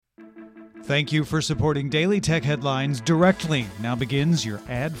Thank you for supporting Daily Tech Headlines directly. Now begins your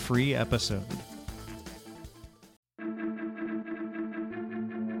ad-free episode.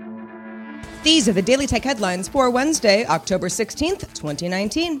 These are the Daily Tech Headlines for Wednesday, October 16th,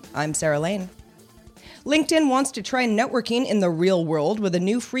 2019. I'm Sarah Lane. LinkedIn wants to try networking in the real world with a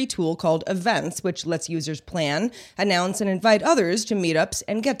new free tool called Events, which lets users plan, announce, and invite others to meetups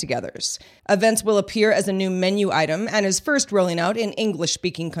and get-togethers. Events will appear as a new menu item and is first rolling out in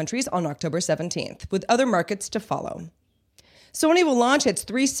English-speaking countries on October 17th, with other markets to follow. Sony will launch its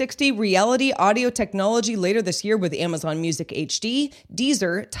 360 reality audio technology later this year with Amazon Music HD,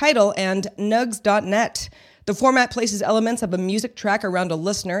 Deezer, Tidal, and Nugs.net. The format places elements of a music track around a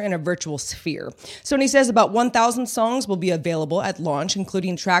listener in a virtual sphere. Sony says about 1,000 songs will be available at launch,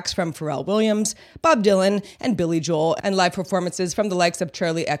 including tracks from Pharrell Williams, Bob Dylan, and Billy Joel, and live performances from the likes of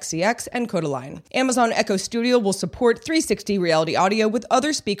Charli XCX and Kodaline. Amazon Echo Studio will support 360 reality audio with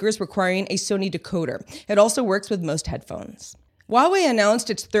other speakers requiring a Sony decoder. It also works with most headphones. Huawei announced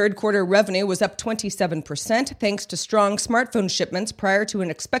its third quarter revenue was up 27% thanks to strong smartphone shipments prior to an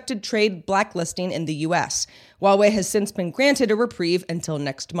expected trade blacklisting in the U.S. Huawei has since been granted a reprieve until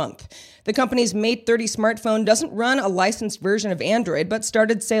next month. The company's Mate 30 smartphone doesn't run a licensed version of Android, but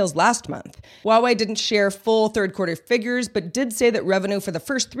started sales last month. Huawei didn't share full third quarter figures, but did say that revenue for the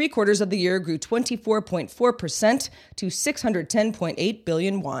first three quarters of the year grew 24.4% to 610.8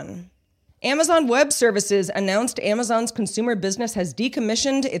 billion won. Amazon Web Services announced Amazon's consumer business has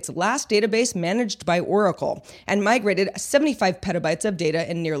decommissioned its last database managed by Oracle and migrated 75 petabytes of data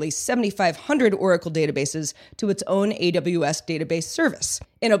in nearly 7,500 Oracle databases to its own AWS database service.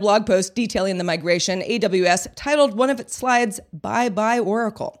 In a blog post detailing the migration, AWS titled one of its slides, "Bye Bye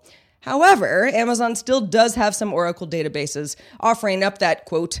Oracle." However, Amazon still does have some Oracle databases, offering up that,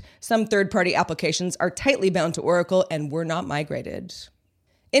 quote, "some third-party applications are tightly bound to Oracle and were not migrated."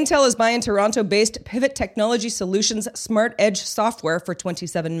 Intel is buying Toronto-based Pivot Technology Solutions Smart Edge software for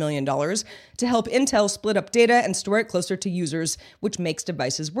 $27 million to help Intel split up data and store it closer to users, which makes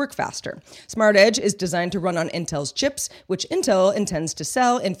devices work faster. Smart Edge is designed to run on Intel's chips, which Intel intends to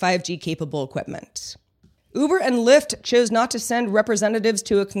sell in 5G-capable equipment. Uber and Lyft chose not to send representatives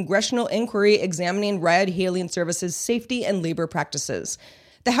to a congressional inquiry examining ride-hailing services' safety and labor practices.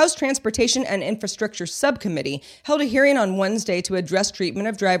 The House Transportation and Infrastructure Subcommittee held a hearing on Wednesday to address treatment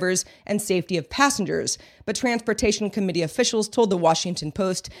of drivers and safety of passengers, but Transportation Committee officials told the Washington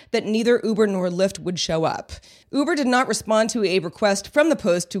Post that neither Uber nor Lyft would show up. Uber did not respond to a request from the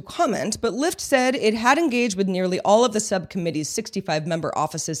Post to comment, but Lyft said it had engaged with nearly all of the subcommittee's 65-member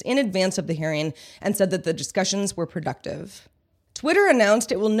offices in advance of the hearing and said that the discussions were productive. Twitter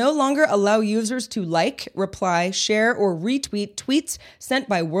announced it will no longer allow users to like, reply, share, or retweet tweets sent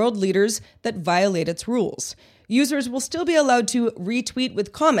by world leaders that violate its rules. Users will still be allowed to retweet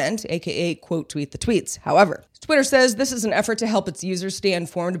with comment, aka quote tweet the tweets. However, Twitter says this is an effort to help its users stay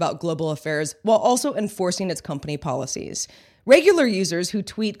informed about global affairs while also enforcing its company policies. Regular users who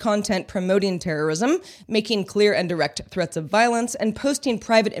tweet content promoting terrorism, making clear and direct threats of violence, and posting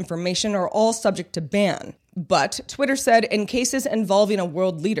private information are all subject to ban. But Twitter said in cases involving a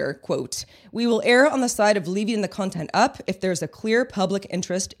world leader, quote, "we will err on the side of leaving the content up if there's a clear public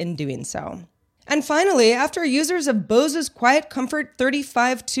interest in doing so." And finally, after users of Bose's Quiet Comfort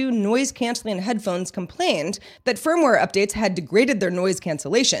 35.2 noise-canceling headphones complained that firmware updates had degraded their noise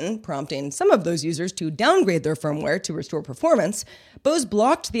cancellation, prompting some of those users to downgrade their firmware to restore performance, Bose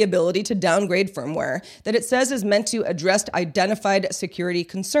blocked the ability to downgrade firmware that it says is meant to address identified security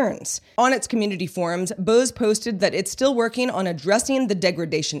concerns. On its community forums, Bose posted that it's still working on addressing the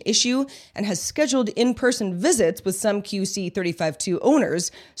degradation issue and has scheduled in-person visits with some QC 35.2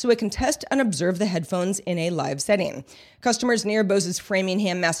 owners so it can test and observe the headphones in a live setting. Customers near Bose's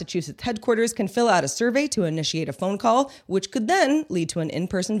Framingham, Massachusetts headquarters can fill out a survey to initiate a phone call, which could then lead to an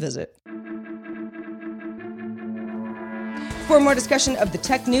in-person visit. For more discussion of the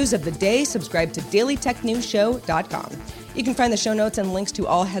tech news of the day, subscribe to dailytechnewsshow.com. You can find the show notes and links to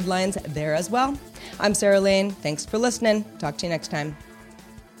all headlines there as well. I'm Sarah Lane. Thanks for listening. Talk to you next time.